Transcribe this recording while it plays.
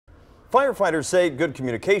Firefighters say good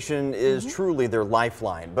communication is truly their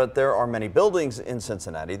lifeline, but there are many buildings in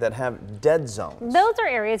Cincinnati that have dead zones. Those are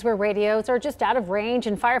areas where radios are just out of range,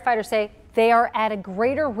 and firefighters say they are at a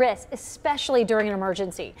greater risk, especially during an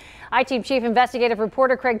emergency. I-Team Chief Investigative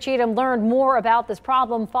Reporter Craig Cheatham learned more about this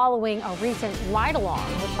problem following a recent ride-along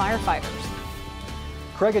with firefighters.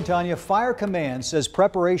 Craig and Tanya, Fire Command says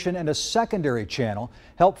preparation and a secondary channel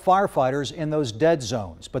help firefighters in those dead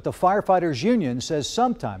zones. But the Firefighters Union says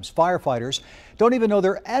sometimes firefighters don't even know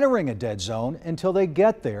they're entering a dead zone until they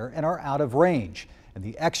get there and are out of range. And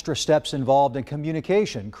the extra steps involved in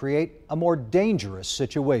communication create a more dangerous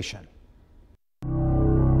situation.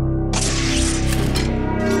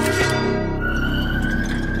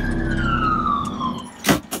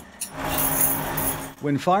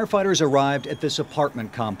 When firefighters arrived at this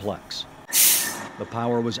apartment complex, the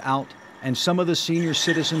power was out, and some of the senior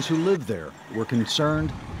citizens who lived there were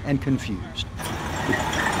concerned and confused.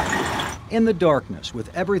 In the darkness, with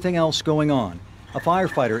everything else going on, a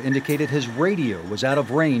firefighter indicated his radio was out of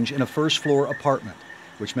range in a first-floor apartment,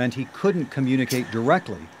 which meant he couldn't communicate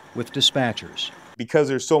directly with dispatchers. Because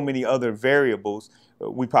there's so many other variables,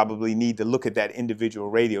 we probably need to look at that individual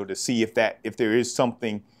radio to see if there is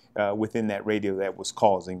something within that radio that was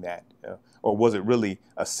causing that, or was it really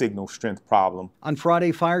a signal strength problem? On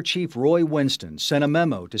Friday, Fire Chief Roy Winston sent a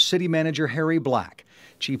memo to City Manager Harry Black.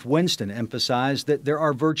 Chief Winston emphasized that there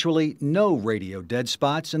are virtually no radio dead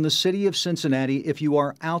spots in the city of Cincinnati if you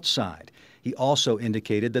are outside. He also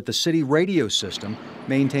indicated that the city radio system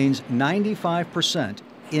maintains 95%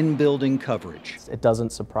 in-building coverage. It doesn't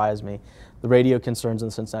surprise me. The radio concerns in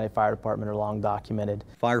the Cincinnati Fire Department are long documented.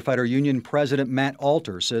 Firefighter Union President Matt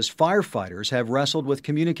Alter says firefighters have wrestled with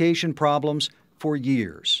communication problems for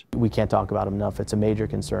years. We can't talk about them enough. It's a major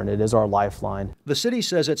concern. It is our lifeline. The city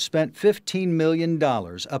says it spent $15 million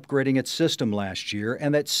upgrading its system last year,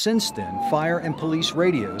 and that since then, fire and police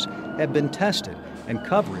radios have been tested and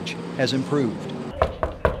coverage has improved.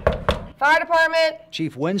 Fire department.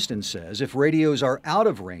 Chief Winston says if radios are out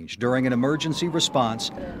of range during an emergency response,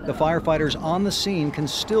 the firefighters on the scene can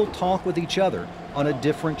still talk with each other on a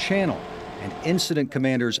different channel, and incident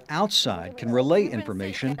commanders outside can relay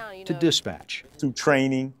information to dispatch. Through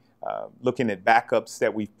training, looking at backups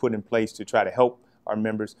that we've put in place to try to help our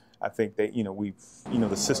members, I think that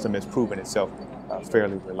the system has proven itself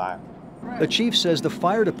fairly reliable. The chief says the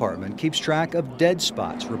fire department keeps track of dead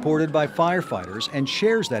spots reported by firefighters and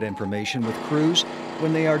shares that information with crews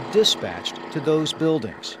when they are dispatched to those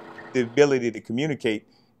buildings. The ability to communicate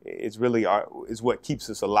is really is what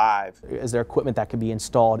keeps us alive. Is there equipment that could be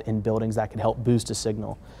installed in buildings that could help boost a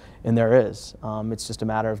signal? And there is. It's just a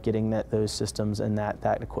matter of getting those systems and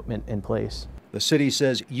that equipment in place. The city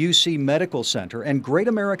says UC Medical Center and Great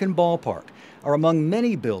American Ballpark are among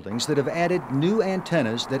many buildings that have added new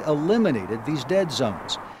antennas that eliminated these dead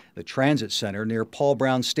zones. The Transit Center near Paul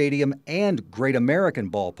Brown Stadium and Great American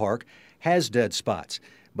Ballpark has dead spots,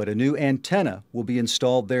 but a new antenna will be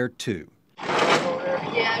installed there too.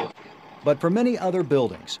 But for many other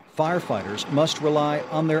buildings, firefighters must rely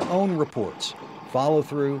on their own reports,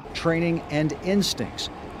 follow-through, training, and instincts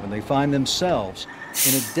when they find themselves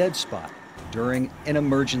in a dead spot during an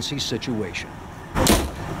emergency situation.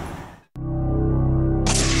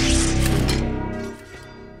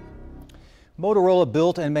 Motorola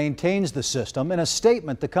built and maintains the system. In a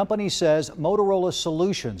statement, the company says Motorola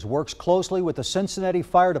Solutions works closely with the Cincinnati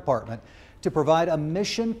Fire Department to provide a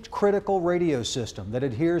mission-critical radio system that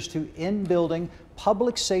adheres to in-building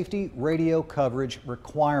public safety radio coverage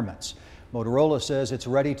requirements. Motorola says it's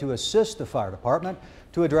ready to assist the fire department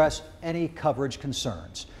to address any coverage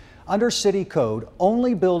concerns. Under city code,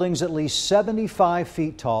 only buildings at least 75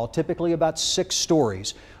 feet tall, typically about 6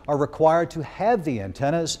 stories, are required to have the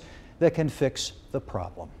antennas that can fix the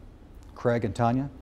problem. Craig and Tanya.